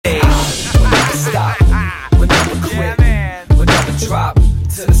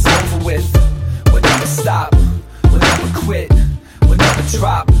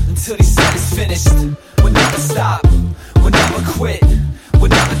until he said it's finished. We'll never stop, we'll never quit, we'll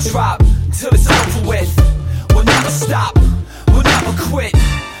never drop till it's over with. We'll never stop, we'll never quit,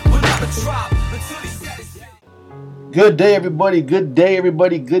 we'll never drop until he said it's finished. Good day, everybody. Good day,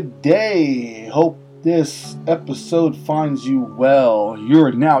 everybody. Good day. Hope this episode finds you well.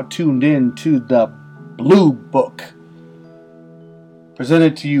 You're now tuned in to the Blue Book,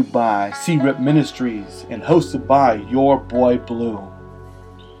 presented to you by C-Rip Ministries and hosted by your boy Blue.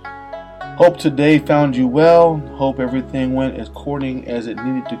 Hope today found you well. Hope everything went as according as it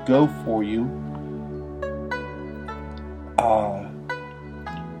needed to go for you.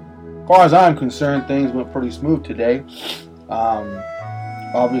 As far as I'm concerned, things went pretty smooth today.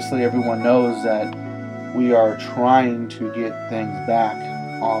 Obviously, everyone knows that we are trying to get things back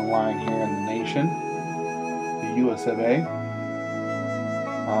online here in the nation, the US of A.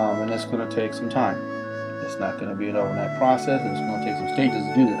 And it's going to take some time. It's not going to be an overnight process. It's going to take some stages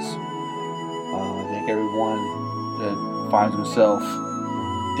to do this. I think everyone that finds himself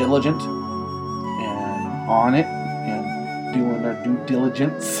diligent and on it and doing their due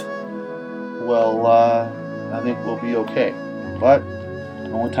diligence, well, I think we'll be okay. But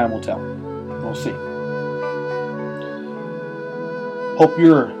only time will tell. We'll see. Hope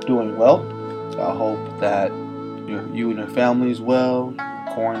you're doing well. I hope that you and your family is well,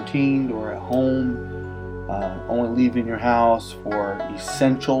 quarantined or at home, only leaving your house for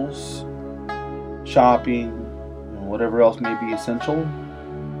essentials, shopping, and whatever else may be essential,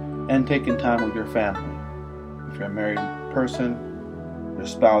 and taking time with your family. If you're a married person, your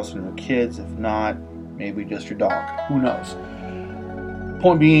spouse and your kids. If not, maybe just your dog. Who knows?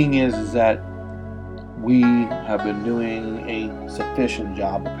 Point being is that we have been doing a sufficient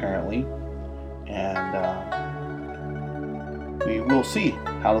job apparently, and we will see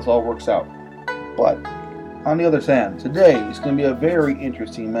how this all works out. But on the other hand, today is going to be a very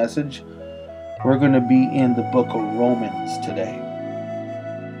interesting message. We're going to be in the book of Romans today.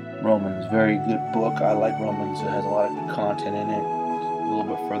 Romans, very good book. I like Romans. It has a lot of good content in it. A little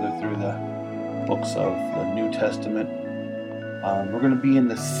bit further through the books of the New Testament. We're going to be in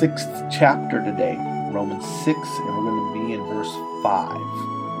the 6th chapter today, Romans 6, and we're going to be in verse 5,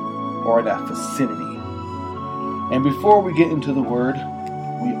 or in that vicinity. And before we get into the Word,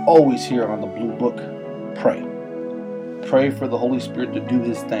 we always hear on the Blue Book, pray. Pray for the Holy Spirit to do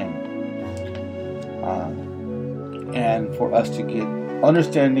His thing. And for us to get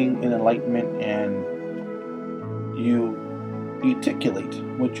understanding and enlightenment, and you articulate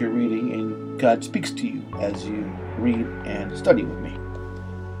what you're reading and God speaks to you as you read and study with me.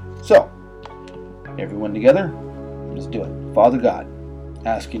 So, everyone together, let's do it. Father God,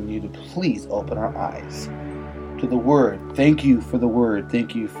 asking you to please open our eyes to the Word. Thank you for the Word.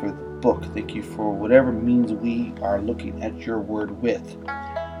 Thank you for the book. Thank you for whatever means we are looking at your Word with.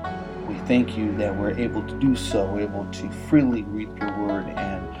 We thank you that we're able to do so. We're able to freely read your Word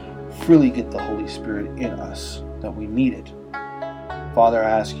and freely get the Holy Spirit in us, that we need it. Father, I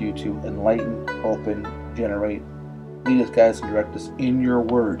ask you to enlighten, open, generate, lead us, guide us, and direct us in your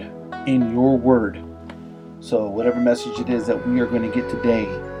Word. In your Word. So whatever message it is that we are going to get today,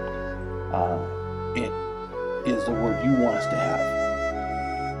 it is the Word you want us to have.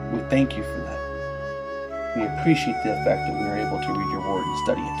 We thank you for that. We appreciate the fact that we are able to read your Word and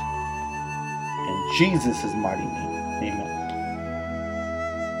study it. In Jesus' mighty name, amen.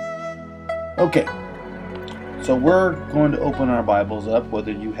 Okay, so we're going to open our Bibles up,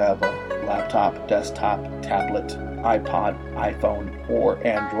 whether you have a laptop, desktop, tablet, iPod, iPhone, or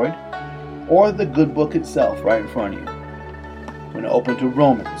Android, or the good book itself right in front of you. We're going to open to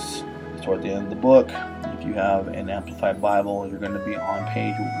Romans. It's toward the end of the book. If you have an Amplified Bible, you're going to be on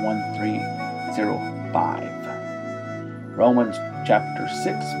page 1305. Romans chapter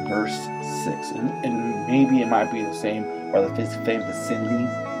 6, verse 6. And maybe it might be the same, or the same vicinity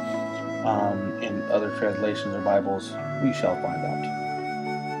in other translations or Bibles. We shall find out.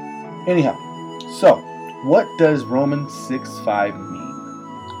 Anyhow, so what does Romans 6:5 mean?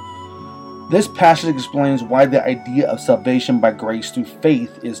 This passage explains why the idea of salvation by grace through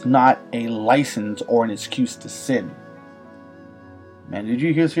faith is not a license or an excuse to sin. Man, did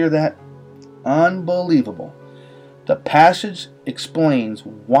you hear that? Unbelievable. The passage explains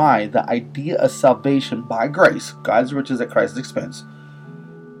why the idea of salvation by grace, God's riches at Christ's expense,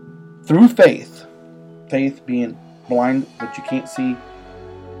 through faith, faith being blind, but you can't see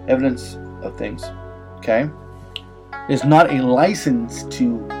evidence of things, okay, is not a license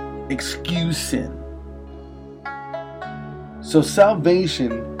to excuse sin. So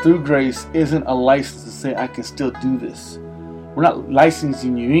salvation through grace isn't a license to say I can still do this. We're not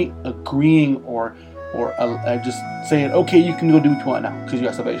licensing you. You ain't agreeing or just saying, okay, you can go do what you want now because you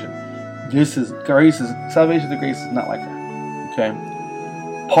got salvation. This is salvation of grace is not like that. Okay?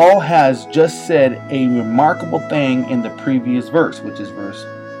 Paul has just said a remarkable thing in the previous verse, which is verse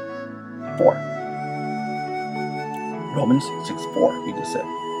 4. Romans 6:4, he just said.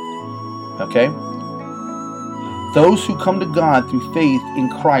 Okay? Those who come to God through faith in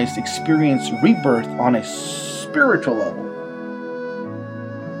Christ experience rebirth on a spiritual level.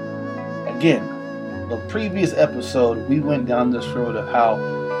 Again, the previous episode, we went down this road of how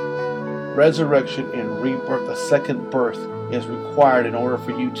resurrection and rebirth, a second birth, is required in order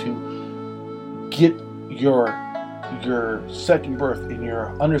for you to get your second birth in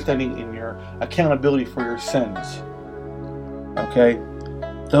your understanding, in your accountability for your sins. Okay?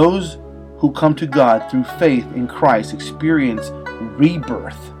 Those who come to God through faith in Christ experience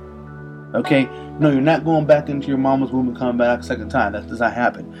rebirth. Okay? No, you're not going back into your mama's womb and coming back a second time. That does not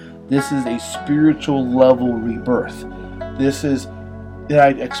happen. This is a spiritual level rebirth. This is, and I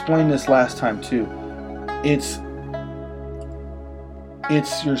explained this last time too. It's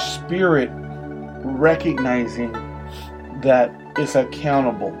your spirit recognizing that it's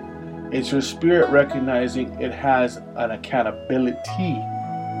accountable. It's your spirit recognizing it has an accountability.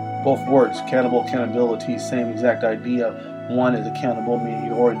 Both words, accountable, accountability, same exact idea. One is accountable, meaning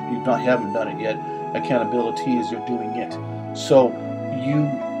you haven't done it yet. Accountability is you're doing it. So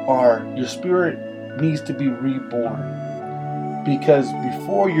your spirit needs to be reborn, because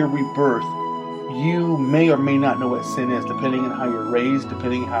before your rebirth, you may or may not know what sin is, depending on how you're raised,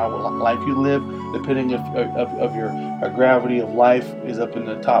 depending on how life you live, depending if your gravity of life is up in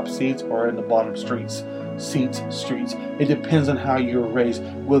the top seats or in the bottom streets. It depends on how you're raised,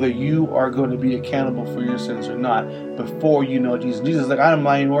 whether you are going to be accountable for your sins or not before you know Jesus. Jesus is like, I'm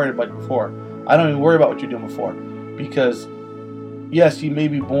not even worried about you before. I don't even worry about what you're doing before. Because, yes, you may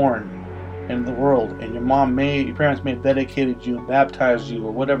be born in the world, and your parents may have dedicated you and baptized you,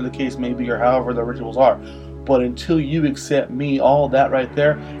 or whatever the case may be, or however the rituals are. But until you accept me, all that right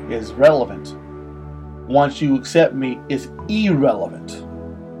there is relevant. Once you accept me, it's irrelevant.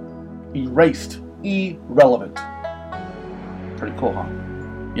 Erased. Irrelevant. Pretty cool, huh?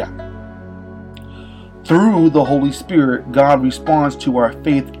 Yeah. Through the Holy Spirit, God responds to our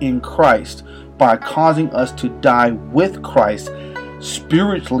faith in Christ by causing us to die with Christ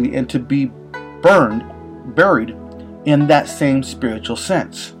spiritually and to be buried in that same spiritual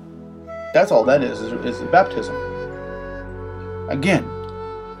sense. That's all that is baptism. Again,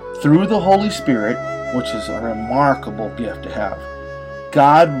 through the Holy Spirit, which is a remarkable gift to have,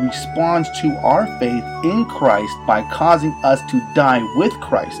 God responds to our faith in Christ by causing us to die with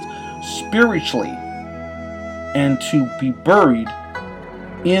Christ spiritually and to be buried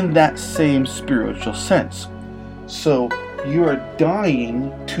in that same spiritual sense. So you are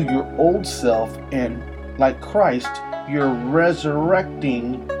dying to your old self, and like Christ, you're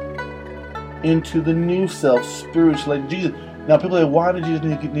resurrecting into the new self spiritually, like Jesus. Now people are like, why did Jesus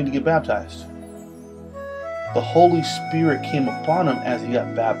need to get baptized? The Holy Spirit came upon him as he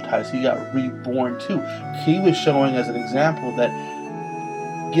got baptized. He got reborn too. He was showing as an example that,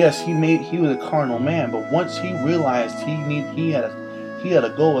 yes, he was a carnal man, but once he realized he had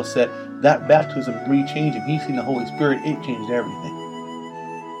a goal set, that baptism re-changed him. He seen the Holy Spirit, it changed everything.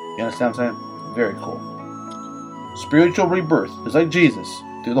 You understand what I'm saying? Very cool. Spiritual rebirth, just like Jesus,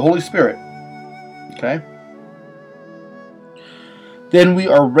 through the Holy Spirit. Okay? Then we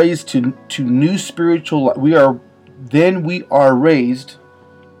are raised to new spiritual. We are raised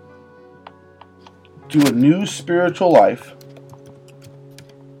to a new spiritual life,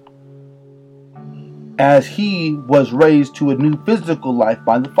 as he was raised to a new physical life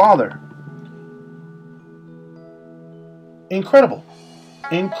by the Father. Incredible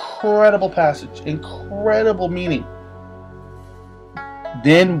passage, incredible meaning.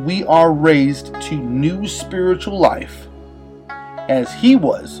 Then we are raised to new spiritual life, as he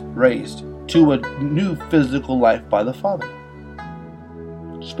was raised to a new physical life by the Father.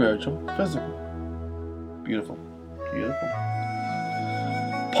 Spiritual, physical. Beautiful.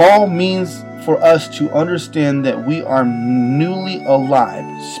 Paul means for us to understand that we are newly alive,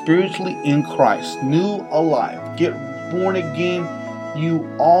 spiritually in Christ. New alive. Get born again.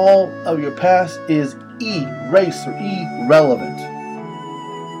 All of your past is erased or irrelevant.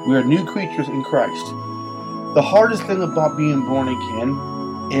 We are new creatures in Christ. The hardest thing about being born again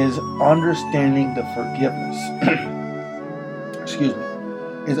is understanding the forgiveness.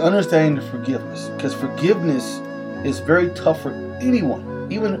 Is understanding the forgiveness. Because forgiveness is very tough for anyone,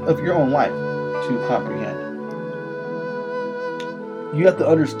 even of your own life, to comprehend. You have to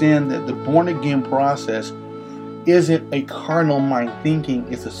understand that the born again process isn't a carnal mind thinking.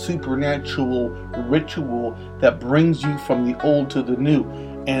 It's a supernatural ritual that brings you from the old to the new.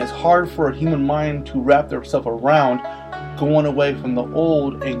 And it's hard for a human mind to wrap themselves around going away from the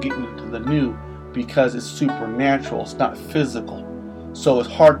old and getting into the new, because it's supernatural, it's not physical. So it's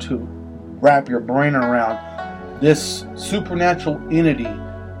hard to wrap your brain around this supernatural entity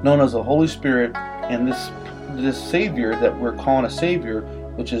known as the Holy Spirit, and this Savior that we're calling a Savior,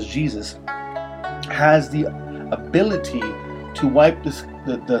 which is Jesus, has the ability to wipe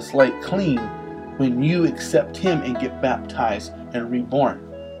the slate clean when you accept Him and get baptized and reborn.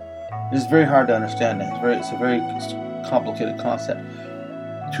 It's very hard to understand that. It's a very complicated concept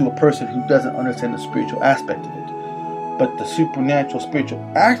to a person who doesn't understand the spiritual aspect of it. But the supernatural spiritual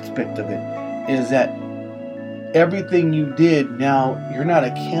aspect of it is that everything you did, now you're not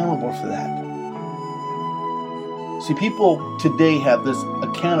accountable for that. See, people today have this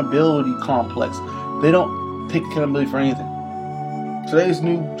accountability complex. They don't take accountability for anything. Today's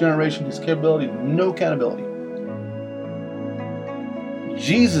new generation has accountability, no accountability.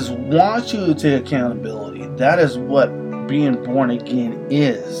 Jesus wants you to take accountability. That is what being born again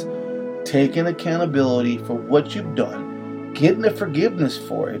is. Taking accountability for what you've done, getting the forgiveness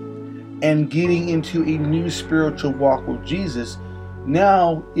for it, and getting into a new spiritual walk with Jesus.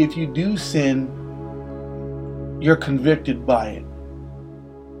 Now, if you do sin, you're convicted by it.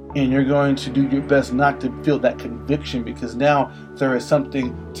 And you're going to do your best not to feel that conviction, because now there is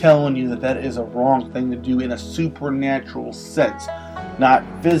something telling you that is a wrong thing to do in a supernatural sense. Not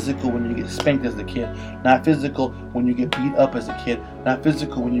physical when you get spanked as a kid. Not physical when you get beat up as a kid. Not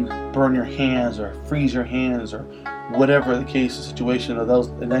physical when you burn your hands or freeze your hands or whatever the case, the situation of those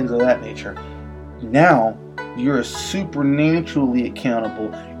things of that nature. Now you're supernaturally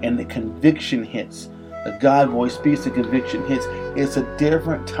accountable, and the conviction hits. The God voice speaks, the conviction hits. It's a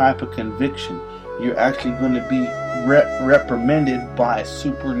different type of conviction. You're actually going to be reprimanded by a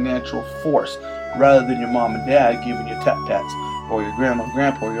supernatural force, rather than your mom and dad giving you tap-tats, or your grandma,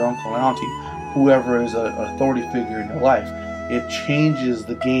 grandpa, or your uncle and auntie, whoever is an authority figure in your life. It changes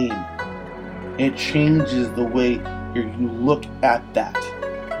the game. It changes the way you look at that.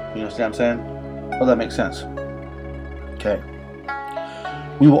 You understand what I'm saying? Well, that makes sense. Okay.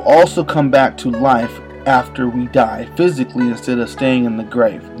 We will also come back to life after we die, physically, instead of staying in the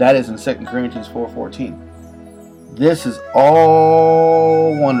grave. That is in 2 Corinthians 4:14. This is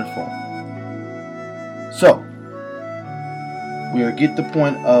all wonderful. So, we are get the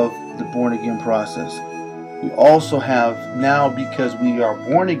point of the born again process. We also have now, because we are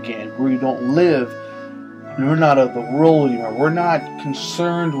born again, we don't live, we're not of the world anymore. We're not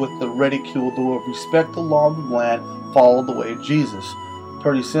concerned with the ridicule. The world. Respect the law of the land, follow the way of Jesus.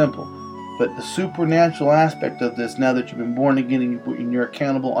 Pretty simple. But the supernatural aspect of this, now that you've been born again and you're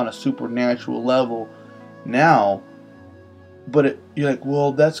accountable on a supernatural level now, but you're like,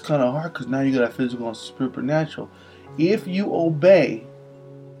 well, that's kind of hard because now you got a physical and supernatural. If you obey,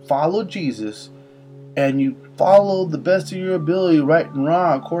 follow Jesus, and you follow the best of your ability, right and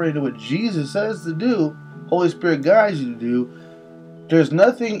wrong, according to what Jesus says to do, Holy Spirit guides you to do, there's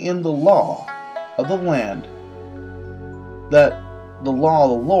nothing in the law of the land that the law of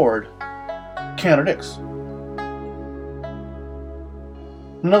the Lord contradicts.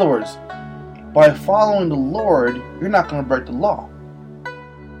 In other words, by following the Lord, you're not going to break the law.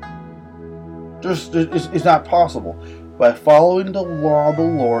 It's not possible. By following the law of the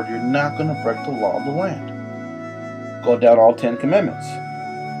Lord, you're not going to break the law of the land. Go down all 10 commandments.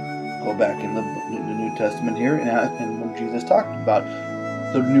 Go back in the New Testament here, and when Jesus talked about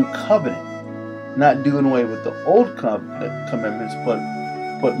the new covenant, not doing away with the old commandments, but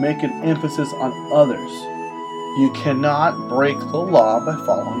making emphasis on others. You cannot break the law by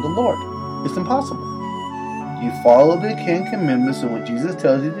following the Lord. It's impossible. You follow the 10 commandments and what Jesus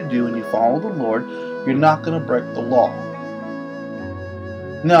tells you to do, and you follow the Lord, you're not going to break the law.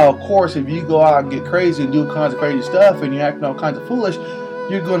 Now, of course, if you go out and get crazy and do all kinds of crazy stuff and you're acting all kinds of foolish,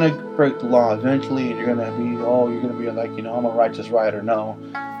 you're going to break the law eventually, and you're going to be like, I'm a righteous writer. No,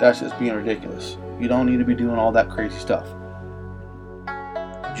 that's just being ridiculous. You don't need to be doing all that crazy stuff.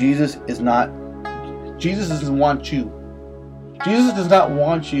 Jesus doesn't want you. Jesus does not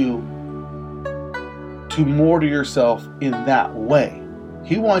want you to mortar yourself in that way.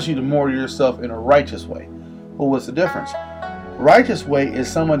 He wants you to mortar yourself in a righteous way. Well, what's the difference? Righteous way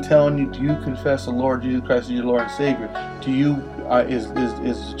is someone telling you, do you confess the Lord Jesus Christ as your Lord and Savior? Do you is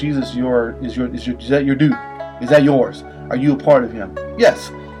Jesus is that your due? Is that yours? Are you a part of Him? Yes.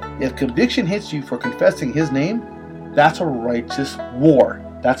 If conviction hits you for confessing His name, that's a righteous war.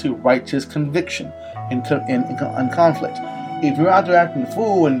 That's a righteous conviction in conflict. If you're out there acting a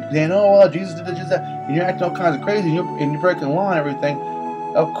fool and saying, oh, well, Jesus did this, Jesus that, and you're acting all kinds of crazy, and you're breaking the law and everything,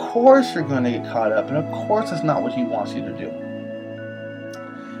 of course you're going to get caught up, and of course it's not what He wants you to do.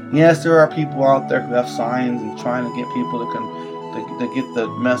 Yes, there are people out there who have signs and trying to get people to get the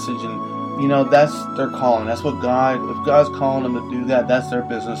message, and that's their calling. That's what if God's calling them to do that, that's their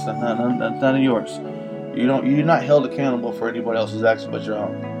business. That's none of yours. You're not held accountable for anybody else's actions but your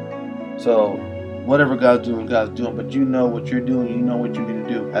own. So whatever God's doing, but you know what you're doing, you know what you need to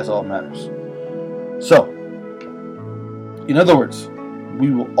do. That's all that matters. So, in other words,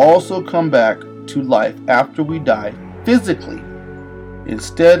 we will also come back to life after we die physically,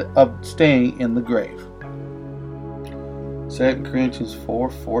 instead of staying in the grave. 2 Corinthians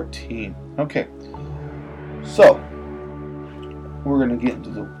 4:14. Okay, so we're going to get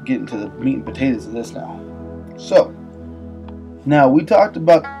into the meat and potatoes of this now. So, now we talked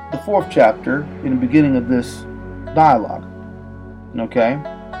about the 4th chapter in the beginning of this dialogue. Okay?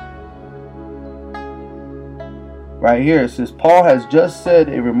 Right here it says, Paul has just said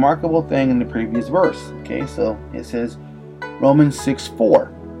a remarkable thing in the previous verse. Okay, so it says Romans 6:4.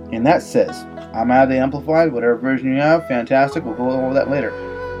 And that says, I'm out of the Amplified, whatever version you have, fantastic. We'll go over that later.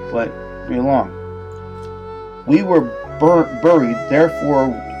 But read along. We were buried, therefore,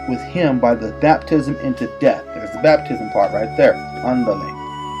 with him by the baptism into death. There's the baptism part right there. Andale.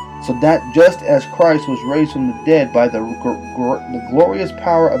 So that just as Christ was raised from the dead by the glorious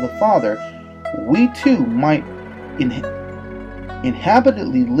power of the Father, we too might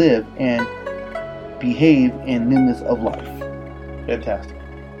inhabitantly live and behave in newness of life. Fantastic.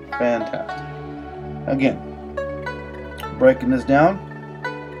 Again, breaking this down.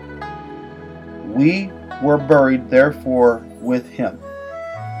 We were buried, therefore, with him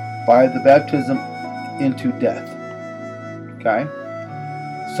by the baptism into death. Okay?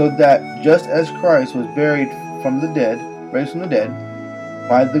 So that just as Christ was buried from the dead, raised from the dead,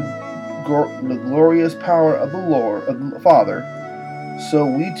 by the glorious power of the Lord, of the Father, so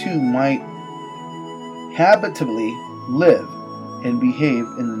we too might habitably live and behave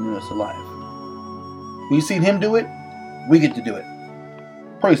in the newness of life. We've seen him do it, we get to do it.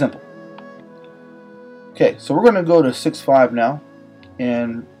 Pretty simple. Okay, so we're going to go to 6:5 now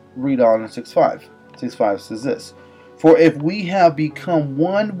and read on in 6:5. 6:5 says this: For if we have become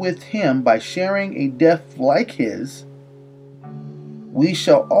one with him by sharing a death like his, we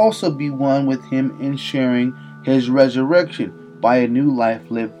shall also be one with him in sharing his resurrection by a new life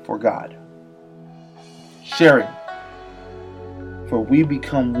lived for God. Sharing. For we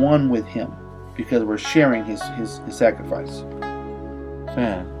become one with him because we're sharing his sacrifice.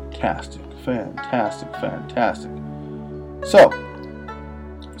 Fantastic. So,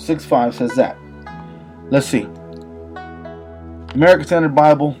 6:5 says that. Let's see. American Standard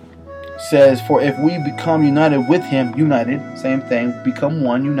Bible says, for if we become united with him, same thing, become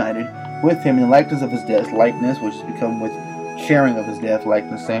one, united with him in the likeness of his death, likeness, which is become with sharing of his death,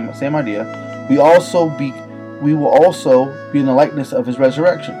 likeness, same idea. We will also be in the likeness of his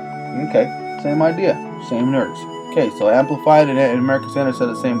resurrection. Okay, same idea, same nerds. Okay, so Amplified and American Standard said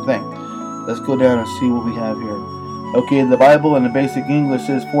the same thing. Let's go down and see what we have here. Okay, the Bible in the basic English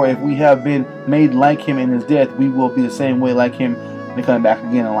says, for if we have been made like him in his death, we will be the same way like him and coming back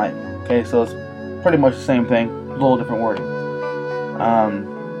again in life. Okay, so it's pretty much the same thing, a little different wording.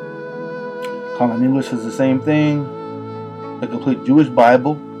 Common English is the same thing. The Complete Jewish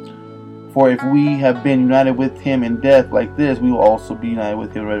Bible, for if we have been united with him in death like this, we will also be united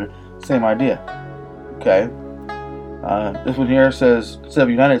with him. Same idea. Okay. This one here says, instead of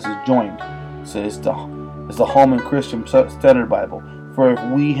united, it says joined. So it's the Holman Christian Standard Bible. For if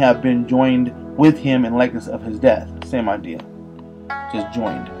we have been joined with him in likeness of his death. Same idea. Just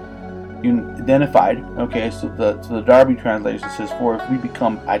joined. Identified. Okay, so the Darby translation says, for if we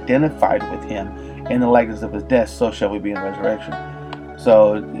become identified with him in the likeness of his death, so shall we be in resurrection.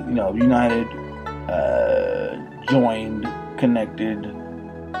 So, united, joined, connected,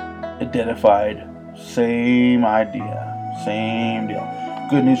 identified, same idea, same deal.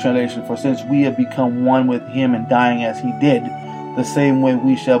 Good News Translation, for since we have become one with him and dying as he did, the same way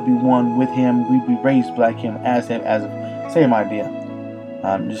we shall be one with him, we be raised like him, as same idea.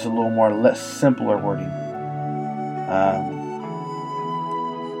 Just a little more simpler wording.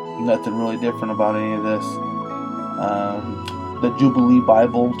 Nothing really different about any of this. The Jubilee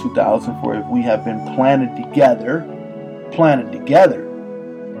Bible 2000, for if we have been planted together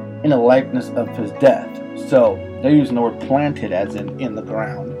in the likeness of his death. So they're using the word planted as in the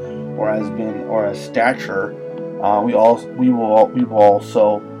ground, or as stature. We will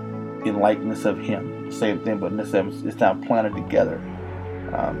also in likeness of him. Same thing, but in this sense, it's not planted together.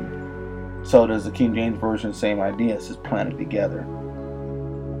 So does the King James Version, same idea. It says planted together.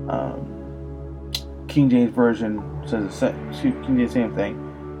 King James Version says the same thing.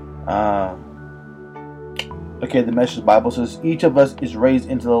 Okay, the Message Bible says, each of us is raised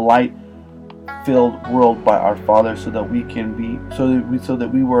into the light-filled world by our Father, so that we can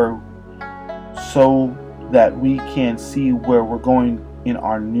see where we're going in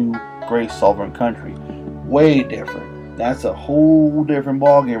our new grace sovereign country. Way different. That's a whole different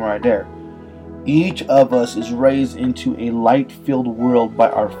ballgame right there. Each of us is raised into a light-filled world by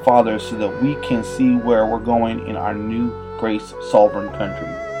our Father, so that we can see where we're going in our new grace sovereign country.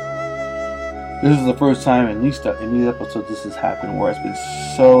 This is the first time, at least in these episodes, this has happened where it's been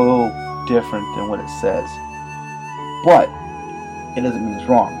so different than what it says. But it doesn't mean it's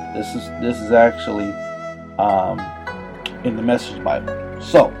wrong. This is actually in the Message Bible.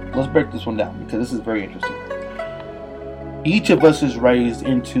 So let's break this one down, because this is very interesting. Each of us is raised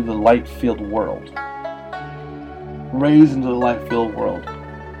into the light-filled world. Raised into the light-filled world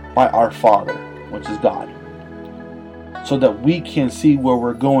by our Father, which is God, so that we can see where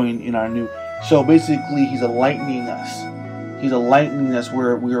we're going in our new. So basically, He's enlightening us. He's enlightening us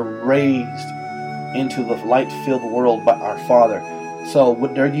where we are raised into the light-filled world by our Father. So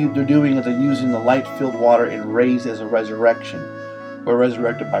what they're doing is they're using the light-filled water and raised as a resurrection. We're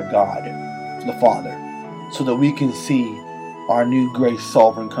resurrected by God, the Father, so that we can see our new grace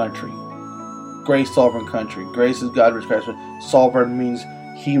sovereign country. Grace sovereign country. Grace is God with Christ. Sovereign means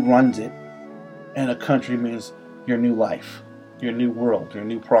He runs it, and a country means your new life, your new world, your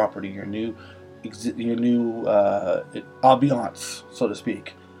new property, your new ambiance, so to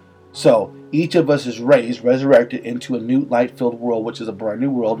speak. So each of us is resurrected into a new light-filled world, which is a brand new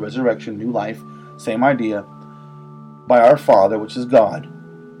world, resurrection, new life, same idea, by our Father, which is God,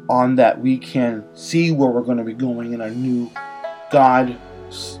 on that we can see where we're going to be going in our new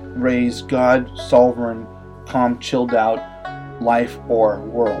God-raised, God-sovereign, calm, chilled out life or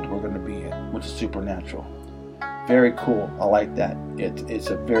world we're going to be in, which is supernatural. Very cool. I like that. It's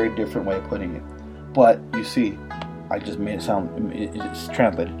a very different way of putting it. But you see, I just made it sound, it's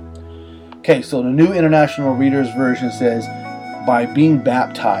translated. Okay, so the New International Reader's Version says, by being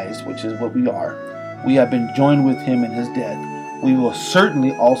baptized, which is what we are, we have been joined with Him in His death. We will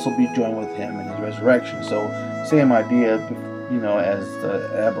certainly also be joined with Him in His resurrection. So, same idea, as the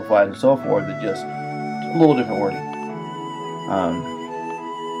Amplified and so forth, it's just a little different wording.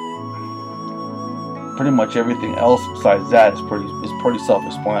 Pretty much everything else besides that is pretty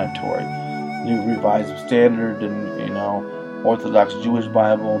self-explanatory. New Revised Standard and Orthodox Jewish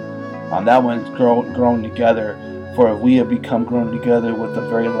Bible. That one's grown together. For we have become grown together with the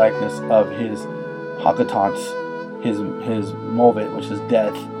very likeness of His hakatons, His movet, which is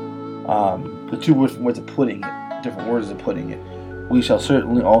death. The two ways of putting it, different words of putting it. We shall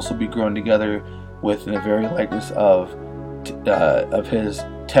certainly also be grown together with the very likeness of His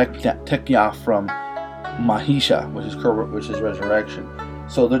tekya from Mahisha, which is resurrection.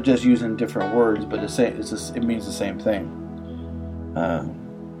 So they're just using different words, but it means the same thing.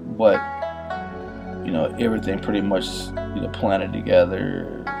 But everything pretty much planted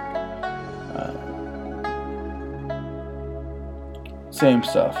together. Same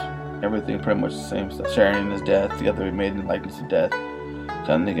stuff. Everything pretty much the same stuff. Sharing His death, together we made in the likeness of death,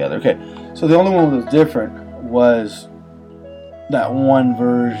 coming together. Okay, so the only one that was different was that one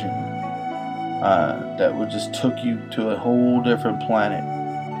version that just took you to a whole different planet.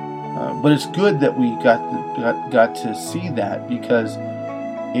 But it's good that we got to see that, because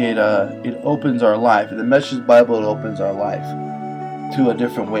it opens our life. In the Message Bible, it opens our life to a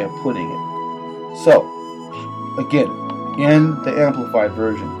different way of putting it. So, again, in the Amplified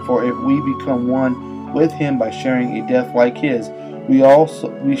Version, for if we become one with Him by sharing a death like His, we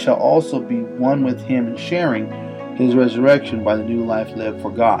shall also be one with Him in sharing His resurrection by the new life lived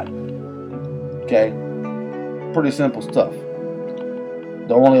for God. Okay? Pretty simple stuff.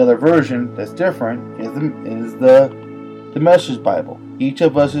 The only other version that's different is the Message Bible. Each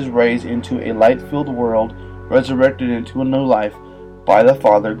of us is raised into a light-filled world, resurrected into a new life by the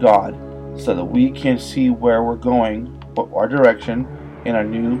Father God, so that we can see where we're going, our direction, in our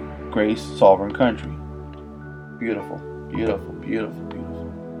new grace sovereign country. Beautiful, beautiful, beautiful,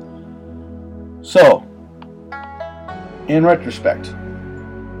 beautiful. So, in retrospect,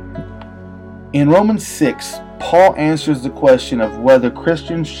 in Romans 6, Paul answers the question of whether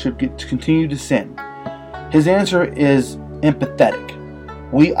Christians should continue to sin. His answer is empathetic.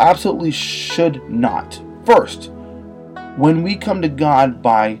 We absolutely should not. First, when we come to God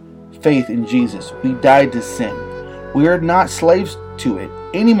by faith in Jesus, we died to sin. We are not slaves to it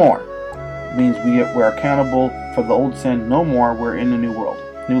anymore. It means we're accountable for the old sin no more. We're in a new world,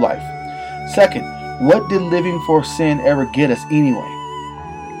 new life. Second, what did living for sin ever get us anyway?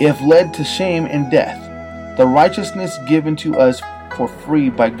 If led to shame and death, the righteousness given to us for free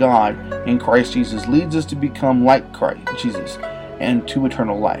by God in Christ Jesus leads us to become like Christ Jesus and to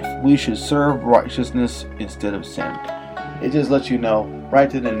eternal life. We should serve righteousness instead of sin. It just lets you know right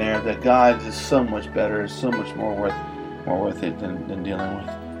then and there that God is so much better, so much more worth it than dealing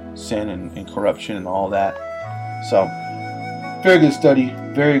with sin and corruption and all that. So, very good study,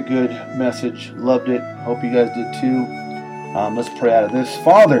 very good message. Loved it. Hope you guys did too. Let's pray out of this.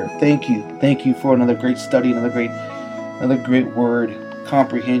 Father, thank you for another great study, another great word.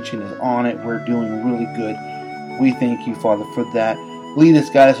 Comprehension is on it. We're doing really good. We thank you, Father, for that. Lead us,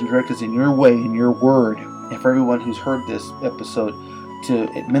 guide us, and direct us in your way, in your word. And for everyone who's heard this episode, to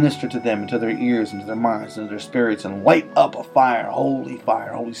administer to them, into their ears, into their minds, into their spirits, and light up a fire,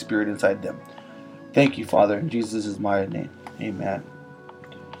 Holy Spirit inside them. Thank you, Father, in Jesus' mighty name. Amen.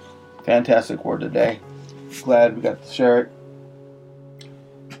 Fantastic word today. Glad we got to share it.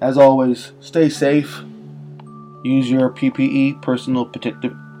 As always, stay safe. Use your PPE, personal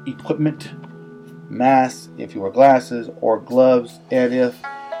protective equipment, masks if you wear glasses, or gloves. And if,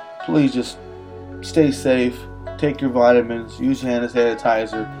 please just stay safe. Take your vitamins. Use hand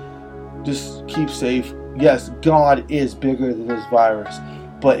sanitizer. Just keep safe. Yes, God is bigger than this virus.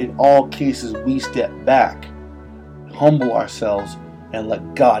 But in all cases, we step back, humble ourselves, and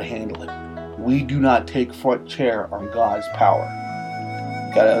let God handle it. We do not take front chair on God's power.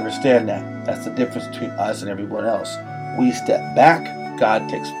 Gotta understand that. That's the difference between us and everyone else. We step back, God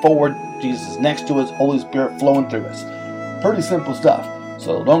takes forward, Jesus is next to us, Holy Spirit flowing through us. Pretty simple stuff.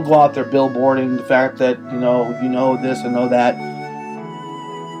 So don't go out there billboarding the fact that you know this and know that.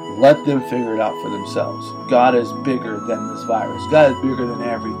 Let them figure it out for themselves. God is bigger than this virus. God is bigger than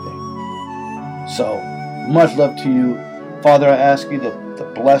everything. So, much love to you. Father, I ask you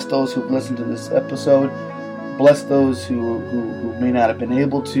to bless those who've listened to this episode. Bless those who may not have been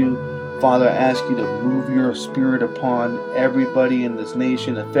able to. Father, I ask you to move your spirit upon everybody in this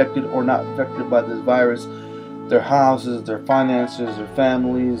nation affected or not affected by this virus. Their houses, their finances, their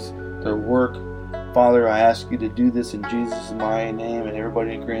families, their work. Father, I ask you to do this in Jesus' mighty name, and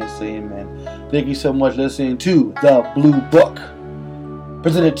everybody in agreement say amen. Thank you so much for listening to The Blue Book,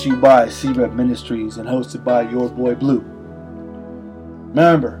 presented to you by C-Rep Ministries and hosted by your boy Blue.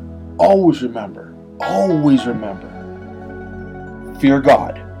 Remember, always remember, fear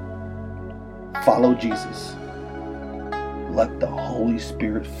God, follow Jesus, let the Holy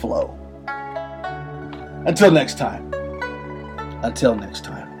Spirit flow. Until next time.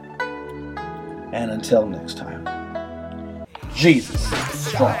 And until next time, Jesus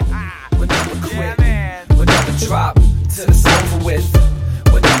strong. We'll never quit, we'll never drop till it's over with.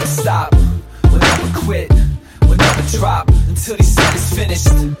 We'll never stop, we'll never quit, we'll never drop until he said it's finished.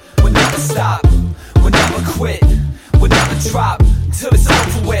 We'll never stop, we'll never quit, we'll never drop until it's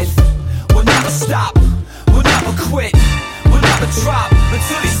over with. We'll never stop, we'll never quit, we'll never drop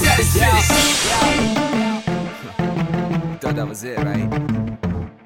until he said it's finished. Thought that was it, right?